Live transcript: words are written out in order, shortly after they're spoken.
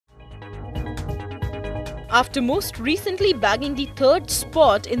After most recently bagging the third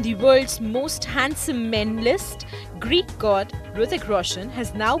spot in the world's most handsome men list, Greek god Hrithik Roshan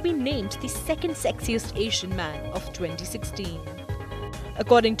has now been named the second sexiest Asian man of 2016.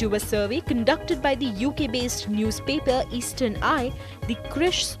 According to a survey conducted by the UK-based newspaper Eastern Eye, the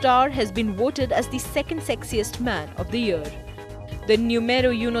Krrish star has been voted as the second sexiest man of the year. The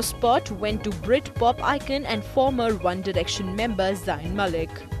numero spot went to Brit pop icon and former One Direction member Zayn Malik.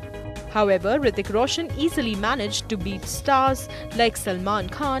 However, Hrithik Roshan easily managed to beat stars like Salman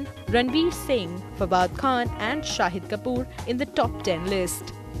Khan, Ranveer Singh, Fawad Khan and Shahid Kapoor in the top 10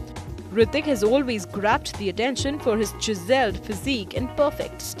 list. Hrithik has always grabbed the attention for his chiseled physique and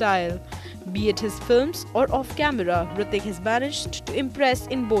perfect style. Be it his films or off-camera, Hrithik has managed to impress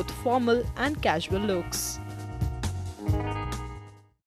in both formal and casual looks.